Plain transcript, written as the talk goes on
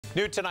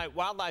New tonight,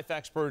 wildlife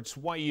experts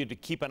want you to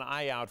keep an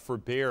eye out for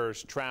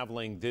bears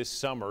traveling this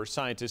summer.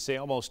 Scientists say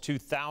almost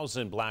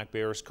 2,000 black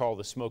bears call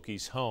the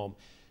Smokies home.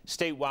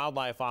 State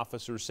wildlife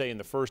officers say in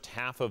the first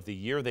half of the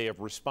year they have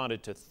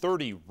responded to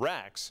 30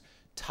 wrecks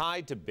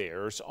tied to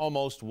bears,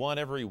 almost one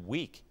every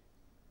week.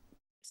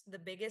 The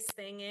biggest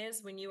thing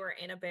is when you are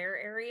in a bear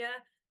area,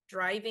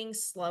 driving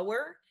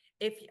slower,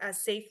 if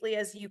as safely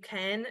as you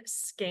can,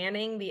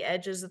 scanning the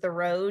edges of the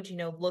road,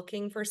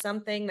 looking for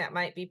something that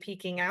might be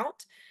peeking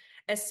out,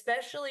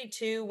 especially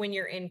too when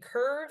you're in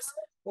curves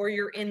or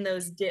you're in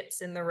those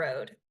dips in the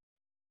road.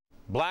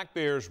 Black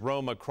bears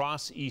roam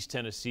across East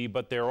Tennessee,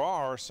 but there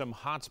are some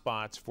hot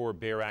spots for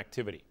bear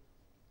activity.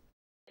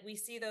 We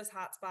see those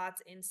hot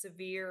spots in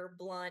Sevier,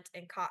 Blount,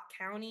 and Cott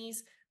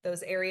counties,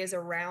 those areas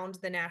around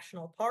the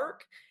national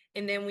park.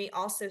 And then we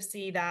also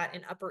see that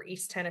in Upper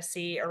East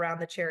Tennessee around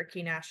the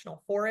Cherokee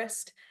National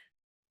Forest.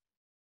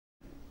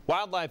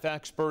 Wildlife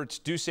experts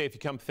do say if you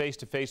come face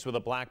to face with a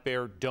black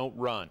bear, don't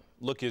run.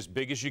 Look as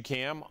big as you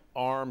can,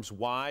 arms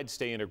wide,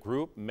 stay in a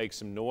group, make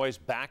some noise,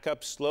 back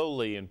up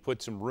slowly and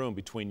put some room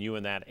between you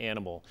and that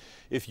animal.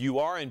 If you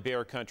are in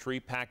bear country,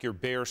 pack your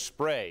bear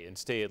spray and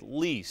stay at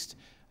least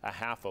a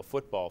half a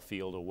football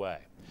field away.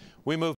 We move